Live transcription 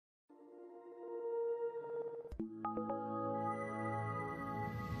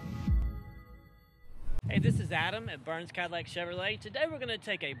Hey, this is Adam at Burns Cadillac Chevrolet. Today we're going to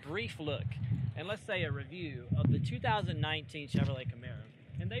take a brief look and let's say a review of the 2019 Chevrolet Camaro.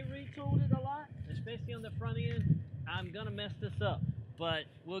 And they retooled it a lot, especially on the front end. I'm going to mess this up, but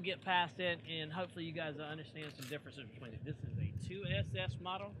we'll get past it and hopefully you guys will understand some differences between it. This is a 2SS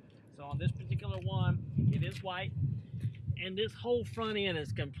model, so on this particular one, it is white. And this whole front end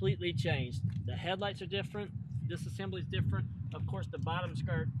is completely changed. The headlights are different, this assembly is different. Of course, the bottom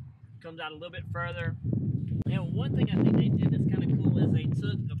skirt comes out a little bit further. And one thing I think they did that's kind of cool is they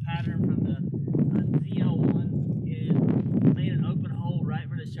took the pattern from the ZL1 and made an open hole right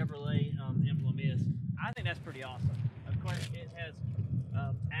where the Chevrolet emblem is. I think that's pretty awesome. Of course, it has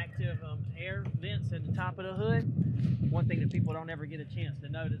active air vents at the top of the hood. One thing that people don't ever get a chance to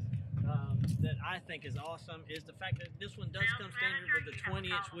notice that I think is awesome is the fact that this one does come standard with the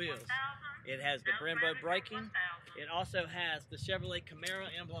 20-inch wheels. It has the Brembo braking. It also has the Chevrolet Camaro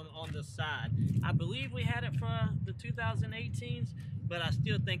emblem on the side. I believe we had it for the 2018s, but I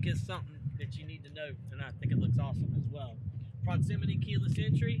still think it's something that you need to note, and I think it looks awesome as well. Proximity keyless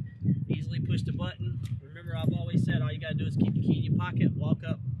entry, easily push the button. Remember, I've always said all you gotta do is keep the key in your pocket, walk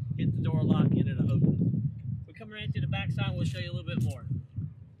up, hit the door lock, and it'll open. We come around to the back side, we'll show you a little bit more.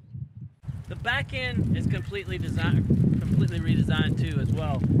 The back end is completely redesigned too as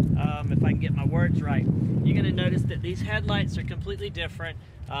well. If I can get my words right, you're going to notice that these headlights are completely different.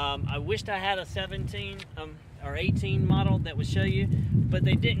 I wished I had a 17 or 18 model that would show you, but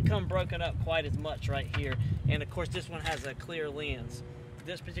they didn't come broken up quite as much right here. And of course, this one has a clear lens.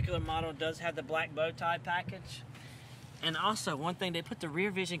 This particular model does have the black bow tie package. And also, one thing, they put the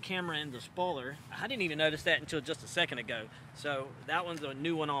rear vision camera in the spoiler. I didn't even notice that until just a second ago. So that one's a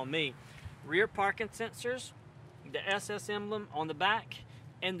new one on me. Rear parking sensors, the SS emblem on the back,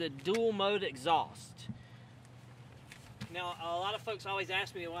 and the dual mode exhaust. Now, a lot of folks always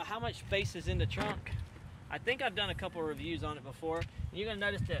ask me, well, how much space is in the trunk? I think I've done a couple of reviews on it before. And you're gonna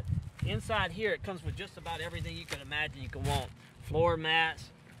notice that inside here, it comes with just about everything you can imagine you can want. Floor mats,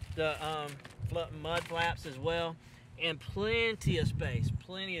 the mud flaps as well, and plenty of space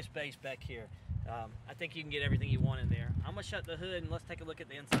back here. I think you can get everything you want in there. I'm gonna shut the hood and let's take a look at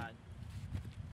the inside.